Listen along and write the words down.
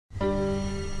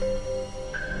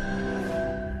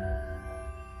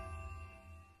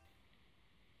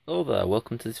Hello there,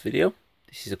 welcome to this video.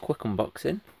 This is a quick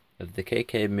unboxing of the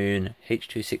KKMoon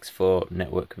H.264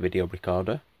 network video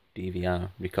recorder, DVR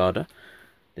recorder.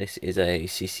 This is a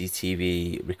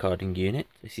CCTV recording unit.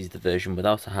 This is the version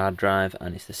without a hard drive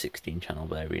and it's the 16 channel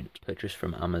variant, purchased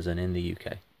from Amazon in the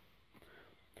UK.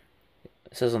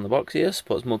 It says on the box here,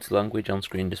 supports multi-language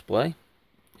on-screen display,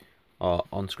 or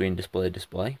on-screen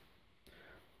display,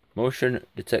 motion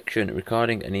detection,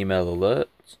 recording and email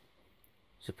alerts.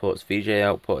 Supports VGA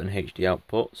output and HD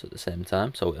outputs at the same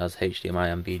time, so it has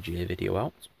HDMI and VGA video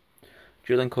out.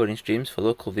 Dual encoding streams for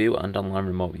local view and online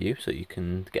remote view, so you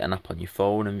can get an app on your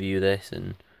phone and view this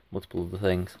and multiple other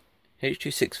things.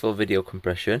 H.264 video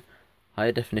compression,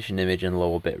 higher definition image and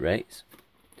lower bit rates,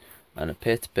 and a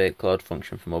peer-to-peer cloud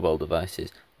function for mobile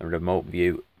devices and remote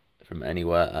view from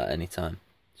anywhere at any time.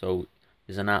 So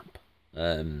there's an app,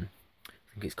 I think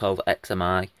it's called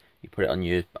XMI. You put it on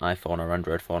your iPhone or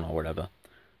Android phone or whatever.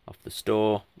 Off the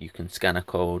store, you can scan a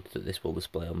code that this will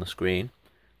display on the screen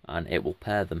and it will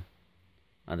pair them,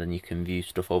 and then you can view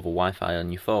stuff over Wi-Fi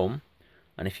on your phone,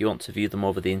 and if you want to view them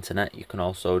over the internet you can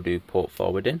also do port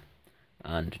forwarding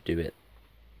and do it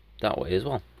that way as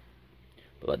well,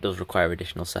 but that does require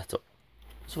additional setup.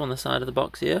 So on the side of the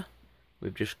box here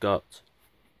we've just got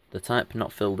the type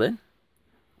not filled in,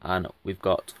 and we've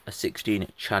got a 16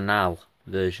 channel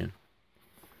version.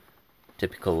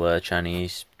 Typical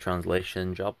Chinese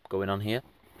translation job going on here.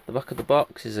 The back of the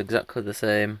box is exactly the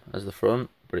same as the front,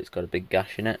 but it's got a big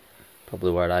gash in it,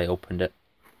 probably where I opened it.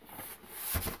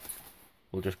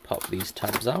 We'll just pop these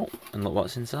tabs out and look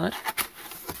what's inside.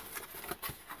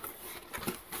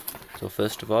 So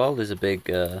first of all, there's a big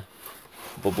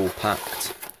bubble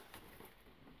packed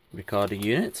recorder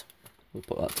unit. We'll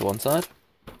put that to one side.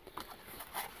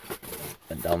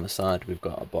 And down the side we've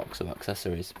got a box of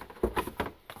accessories.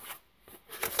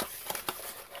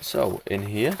 So in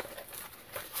here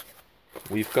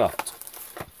we've got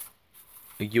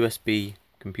a USB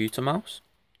computer mouse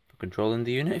for controlling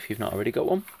the unit if you've not already got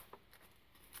one,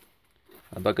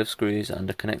 a bag of screws and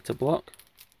a connector block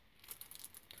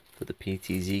for the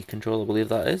PTZ control, I believe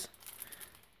that is.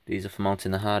 These are for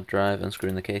mounting the hard drive and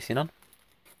screwing the casing on.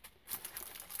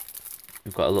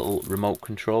 We've got a little remote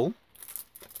control,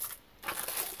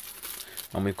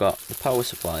 and we've got the power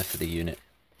supply for the unit,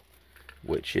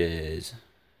 which is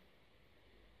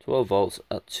 12 volts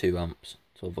at 2 amps,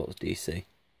 12 volts DC.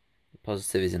 The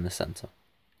positive is in the centre.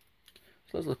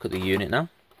 So let's look at the unit now.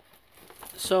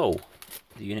 So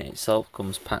the unit itself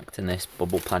comes packed in this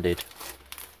bubble padded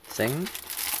thing.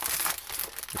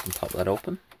 We can pop that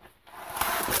open.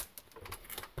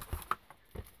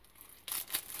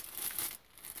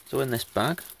 So in this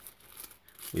bag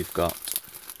we've got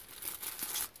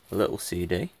a little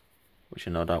CD, which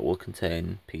I no doubt will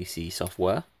contain PC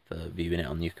software for viewing it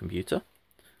on your computer.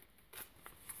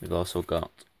 We've also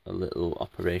got a little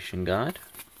operation guide,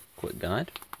 quick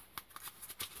guide.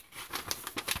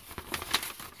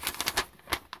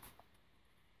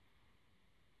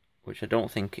 Which I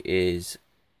don't think is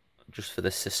just for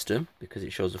the system, because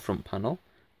it shows the front panel,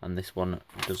 and this one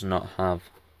does not have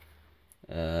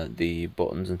the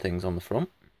buttons and things on the front.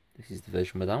 This is the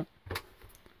version without.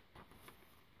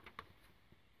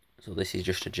 So this is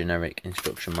just a generic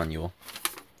instruction manual.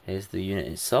 Here's the unit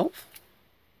itself.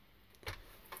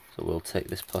 So we'll take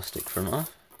this plastic front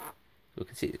off. So we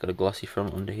can see it's got a glossy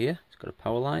front under here. It's got a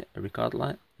power light, a record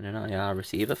light, and an IR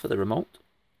receiver for the remote.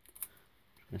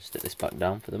 I'm going to stick this back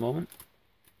down for the moment,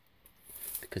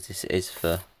 because this is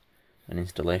for an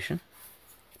installation.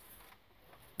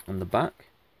 On the back,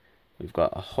 we've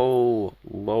got a whole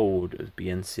load of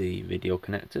BNC video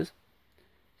connectors.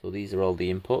 So these are all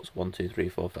the inputs: 1, 2, 3,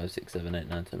 4, 5, 6, 7, 8,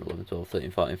 9, 10, 11, 12,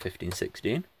 13, 14, 15,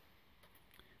 16.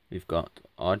 We've got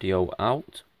audio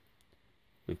out.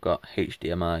 We've got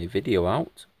HDMI video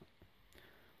out.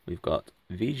 We've got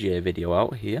VGA video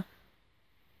out here.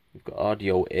 We've got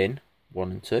audio in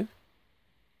 1 and 2.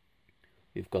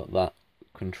 We've got that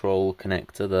control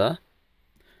connector there.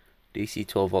 DC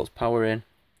 12 volts power in.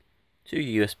 2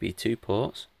 USB 2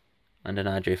 ports and an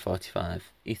RJ45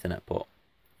 Ethernet port.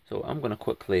 So I'm going to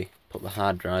quickly put the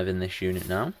hard drive in this unit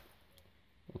now.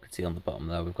 You can see on the bottom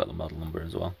there we've got the model number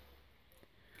as well.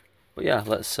 But yeah,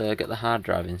 let's get the hard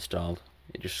drive installed.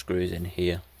 It just screws in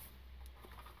here.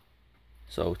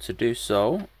 So to do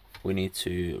so, we need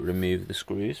to remove the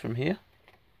screws from here.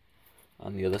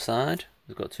 On the other side,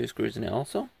 we've got 2 screws in it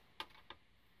also.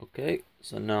 Okay,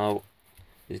 so now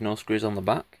there's no screws on the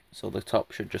back, so the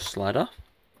top should just slide off.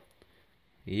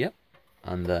 Yep,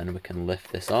 and then we can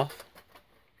lift this off.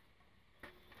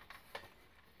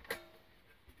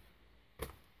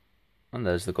 And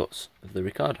there's the guts of the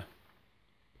recorder.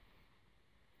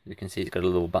 You can see it's got a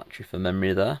little battery for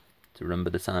memory there to remember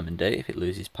the time and date if it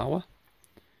loses power.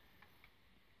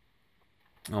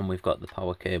 And we've got the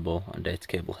power cable and data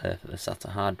cable here for the SATA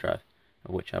hard drive,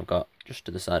 which I've got just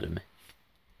to the side of me.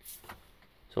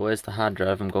 So where's the hard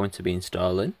drive I'm going to be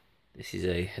installing? This is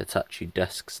a Hitachi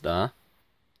Desk Star.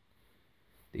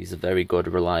 These are very good,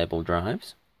 reliable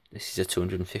drives. This is a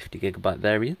 250GB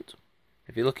variant.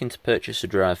 If you're looking to purchase a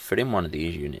drive for in one of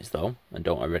these units though, and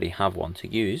don't already have one to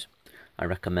use, I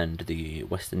recommend the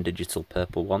Western Digital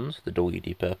purple ones, the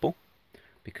WD purple,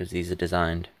 because these are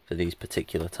designed for these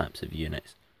particular types of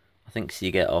units. I think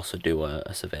Seagate also do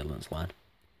a surveillance line.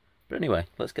 But anyway,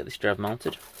 let's get this drive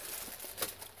mounted.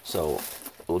 So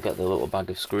we'll get the little bag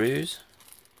of screws.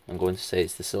 I'm going to say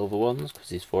it's the silver ones because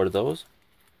there's 4 of those.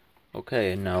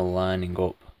 Okay, and now lining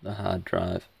up the hard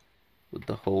drive with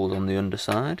the holes on the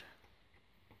underside.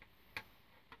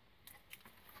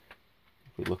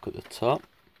 If we look at the top,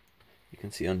 you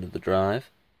can see under the drive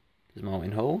there's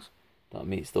mounting holes. That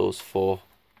meets those 4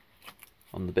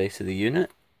 on the base of the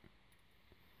unit.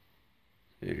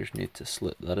 So you just need to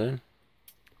slip that in.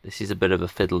 This is a bit of a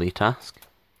fiddly task,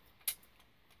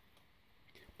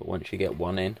 but once you get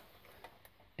one in,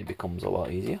 it becomes a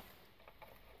lot easier.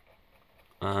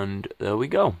 And there we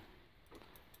go.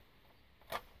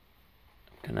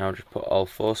 Can now just put all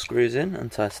 4 screws in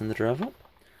and tighten the drive up.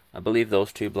 I believe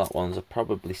those 2 black ones are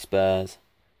probably spares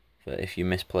for if you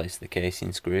misplace the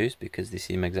casing screws, because they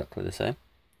seem exactly the same.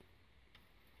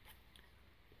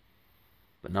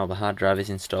 But now the hard drive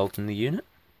is installed in the unit.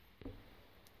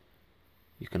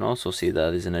 You can also see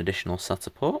there's an additional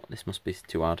SATA port. This must be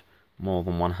to add more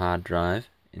than one hard drive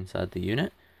inside the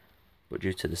unit, but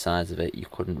due to the size of it you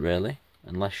couldn't really,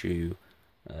 unless you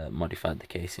modified the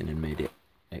casing and made it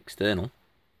external.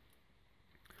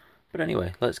 But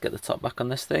anyway, let's get the top back on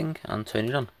this thing and turn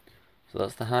it on. So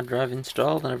that's the hard drive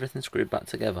installed and everything screwed back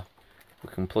together. We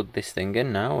can plug this thing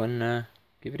in now and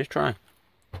give it a try.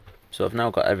 So I've now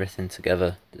got everything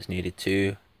together that's needed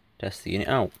to test the unit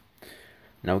out.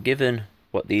 Now, given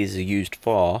what these are used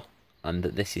for, and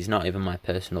that this is not even my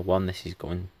personal one, this is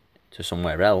going to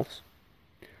somewhere else,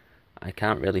 I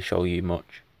can't really show you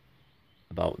much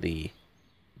about the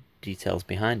details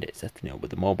behind it, setting it up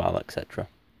with the mobile, etc.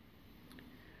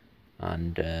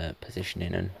 and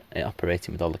positioning and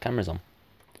operating with all the cameras on.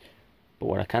 But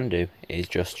what I can do is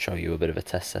just show you a bit of a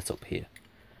test setup here.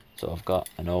 So I've got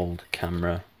an old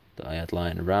camera that I had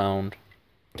lying around.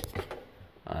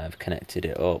 I've connected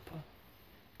it up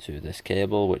to this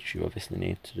cable, which you obviously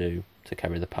need to do to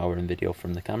carry the power and video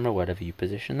from the camera wherever you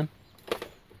position them.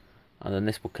 And then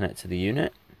this will connect to the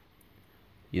unit.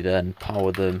 You then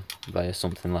power them via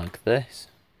something like this,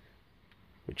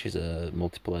 which is a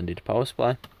multiple ended power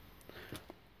supply.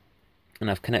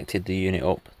 And I've connected the unit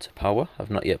up to power.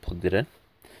 I've not yet plugged it in.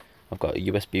 I've got a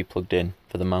USB plugged in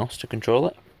for the mouse to control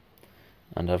it,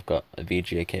 and I've got a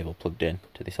VGA cable plugged in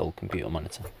to this old computer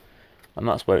monitor, and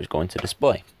that's where it's going to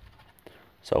display.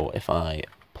 So if I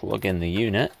plug in the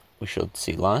unit, we should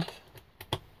see live.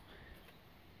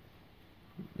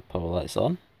 The power light's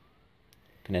on. You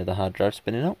can hear the hard drive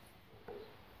spinning up.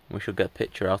 We should get a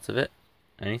picture out of it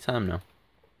anytime now.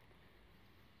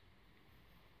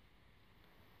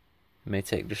 It may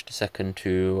take just a second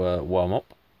to warm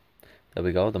up. There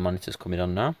we go, the monitor's coming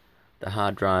on now. The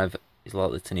hard drive is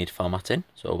likely to need formatting,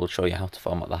 so we'll show you how to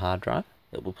format the hard drive.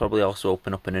 It will probably also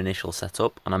open up an initial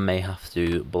setup, and I may have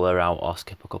to blur out or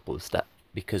skip a couple of steps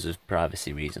because of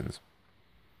privacy reasons.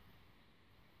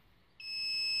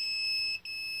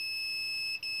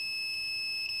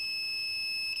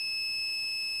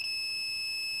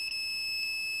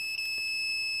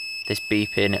 This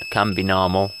beeping can be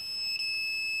normal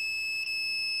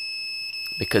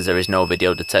because there is no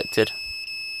video detected.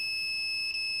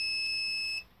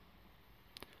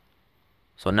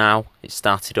 So now it's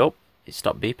started up, it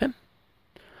stopped beeping.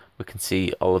 We can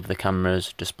see all of the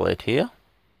cameras displayed here.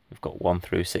 We've got 1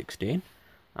 through 16.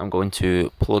 I'm going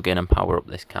to plug in and power up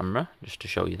this camera just to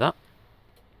show you that.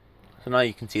 So now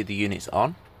you can see the unit's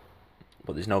on,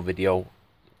 but there's no video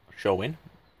showing,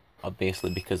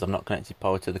 obviously because I've not connected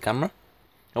power to the camera.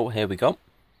 Oh, here we go.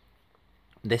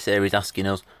 This area is asking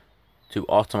us to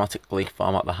automatically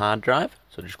format the hard drive,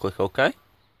 so just click OK.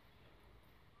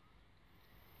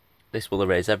 This will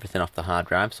erase everything off the hard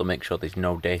drive, so make sure there's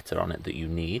no data on it that you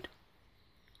need.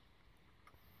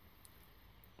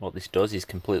 What this does is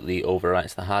completely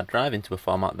overwrites the hard drive into a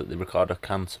format that the recorder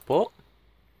can support.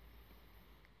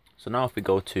 So now if we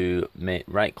go to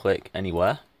right click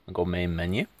anywhere and go main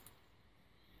menu,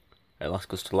 it'll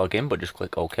ask us to log in, but just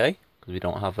click OK because we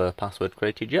don't have a password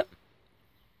created yet.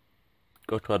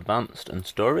 Go to advanced and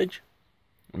storage,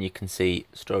 and you can see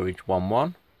storage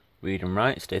 11, read and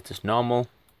write, status normal,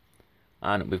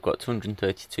 and we've got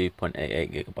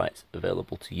 232.88 gigabytes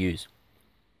available to use.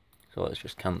 So let's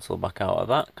just cancel back out of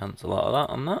that, cancel out of that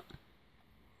on that.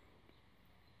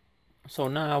 So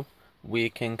now we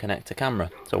can connect a camera.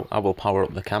 So I will power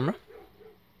up the camera,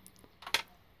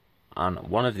 and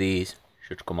one of these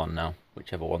should come on now,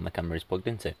 whichever one the camera is plugged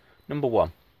into. Number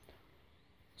one.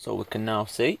 So we can now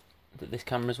see that this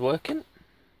camera is working.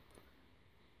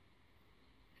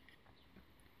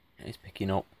 It's picking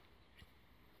up.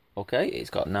 Okay, it's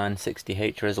got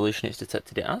 960H resolution it's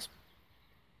detected it as.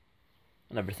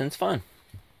 And everything's fine.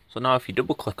 So now if you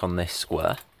double click on this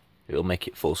square, it will make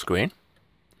it full screen.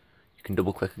 You can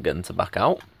double click again to back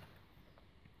out.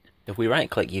 If we right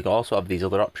click, you can also have these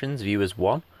other options, view as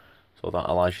one. So that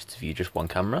allows you to view just one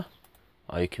camera.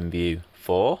 Or you can view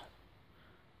 4.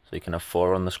 So you can have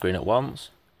 4 on the screen at once.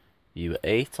 View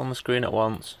 8 on the screen at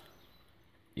once.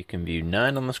 You can view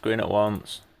 9 on the screen at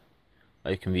once.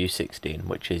 Or you can view 16,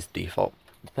 which is default,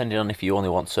 depending on if you only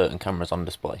want certain cameras on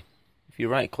display. If you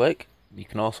right click, you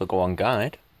can also go on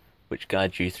guide, which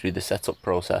guides you through the setup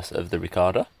process of the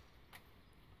recorder.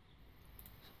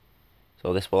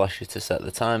 So this will ask you to set the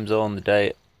time zone, the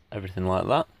date, everything like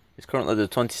that. It's currently the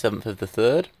 27th of the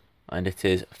 3rd, and it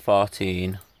is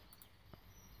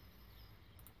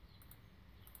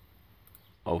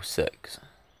 14:06.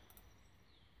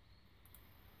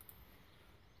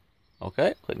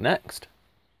 Okay, click next.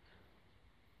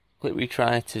 Click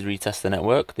retry to retest the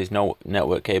network. There's no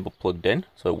network cable plugged in,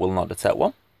 so it will not detect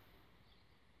one.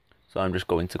 So I'm just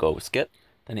going to go with skip.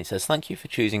 Then it says thank you for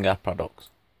choosing our products,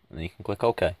 and then you can click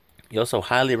OK. You also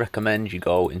highly recommend you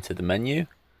go into the menu,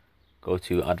 go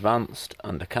to advanced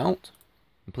and account,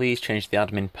 and please change the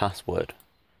admin password.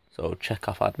 So check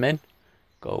off admin,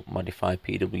 go modify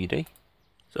PWD.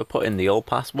 So put in the old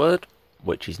password,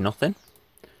 which is nothing.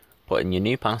 Put in your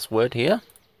new password here.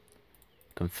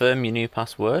 Confirm your new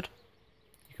password.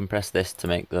 You can press this to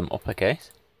make them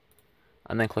uppercase.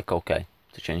 And then click OK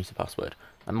to change the password.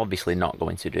 I'm obviously not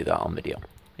going to do that on video.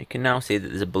 You can now see that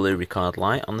there's a blue record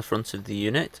light on the front of the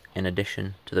unit in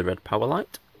addition to the red power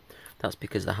light. That's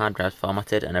because the hard drive's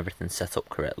formatted and everything's set up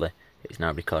correctly. It's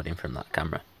now recording from that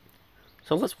camera.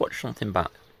 So let's watch something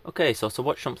back. Okay, so to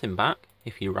watch something back,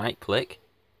 if you right click,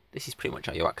 this is pretty much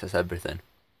how you access everything.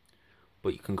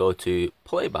 But you can go to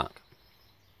playback,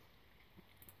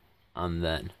 and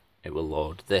then it will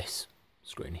load this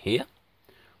screen here,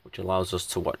 which allows us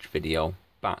to watch video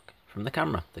back from the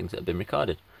camera, things that have been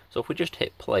recorded. So if we just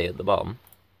hit play at the bottom,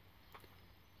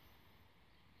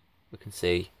 we can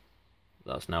see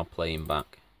that's now playing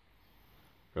back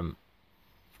from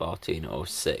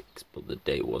 14:06, but the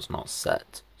date was not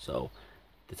set, so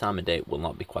the time and date will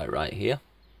not be quite right here.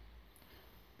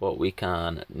 But we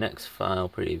can next file,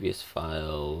 previous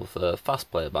file, for fast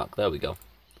playback, there we go.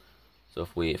 So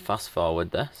if we fast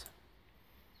forward this,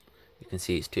 you can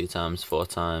see it's 2 times, 4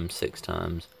 times, 6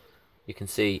 times. You can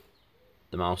see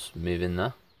the mouse moving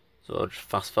there. So I'll just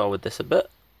fast forward this a bit,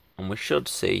 and we should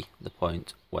see the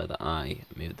point where the eye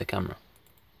moved the camera.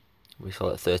 We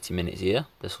select 30 minutes here.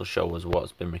 This will show us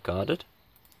what's been recorded.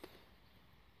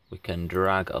 We can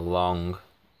drag along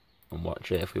and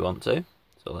watch it if we want to.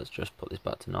 So let's just put this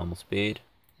back to normal speed.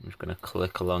 I'm just going to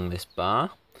click along this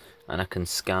bar, and I can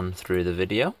scan through the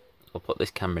video. I'll put this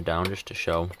camera down just to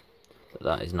show that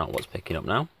that is not what's picking up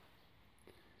now.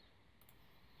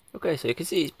 Okay, so you can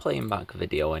see it's playing back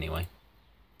video anyway.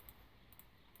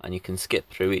 And you can skip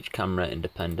through each camera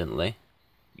independently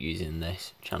using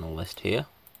this channel list here.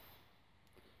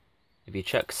 If you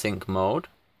check sync mode,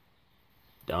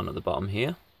 down at the bottom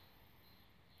here,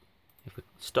 if we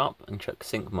stop and check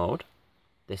sync mode,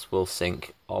 this will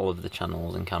sync all of the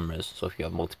channels and cameras, so if you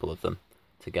have multiple of them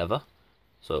together,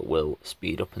 so it will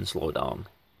speed up and slow down.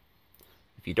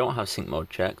 If you don't have sync mode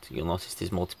checked, you'll notice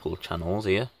there's multiple channels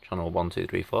here, channel 1, 2,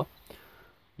 3, 4.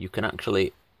 You can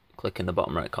actually click in the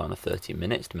bottom right corner 30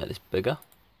 minutes to make this bigger.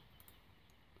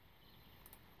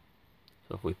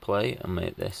 So if we play and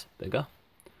make this bigger,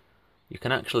 you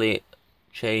can actually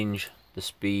change the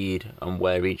speed and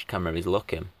where each camera is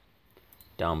looking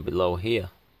down below here.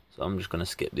 So I'm just going to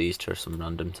skip these to some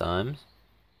random times.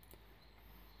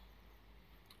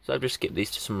 So I've just skipped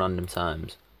these to some random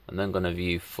times, and then going to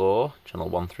view 4, channel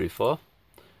 1 through 4,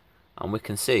 and we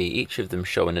can see each of them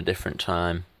showing a different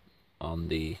time on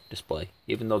the display.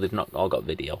 Even though they've not all got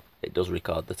video, it does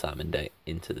record the time and date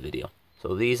into the video.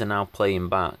 So these are now playing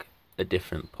back at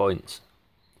different points.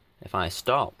 If I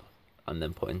stop and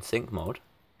then put in sync mode,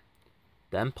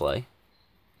 then play,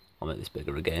 I'll make this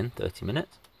bigger again, 30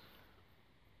 minutes.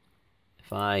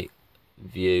 If I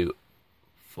view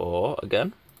 4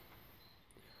 again,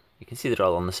 You can see they're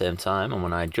all on the same time, and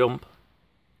when I jump,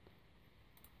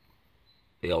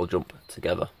 they all jump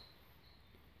together.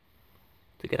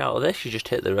 To get out of this, you just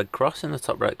hit the red cross in the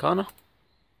top right corner,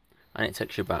 and it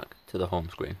takes you back to the home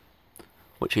screen,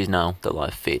 which is now the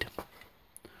live feed.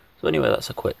 So anyway, that's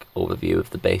a quick overview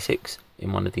of the basics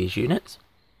in one of these units.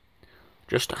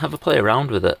 Just have a play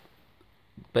around with it.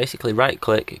 Basically right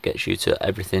click, it gets you to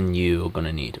everything you're going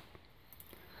to need.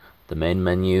 The main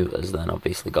menu has then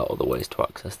obviously got other ways to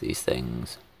access these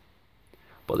things,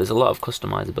 but there's a lot of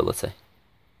customizability.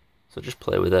 So just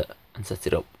play with it and set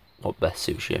it up what best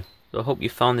suits you. So I hope you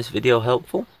found this video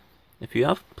helpful. If you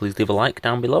have, please leave a like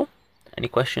down below. Any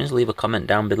questions, leave a comment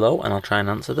down below and I'll try and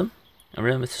answer them. And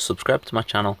remember to subscribe to my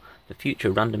channel for future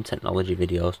random technology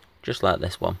videos just like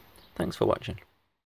this one. Thanks for watching.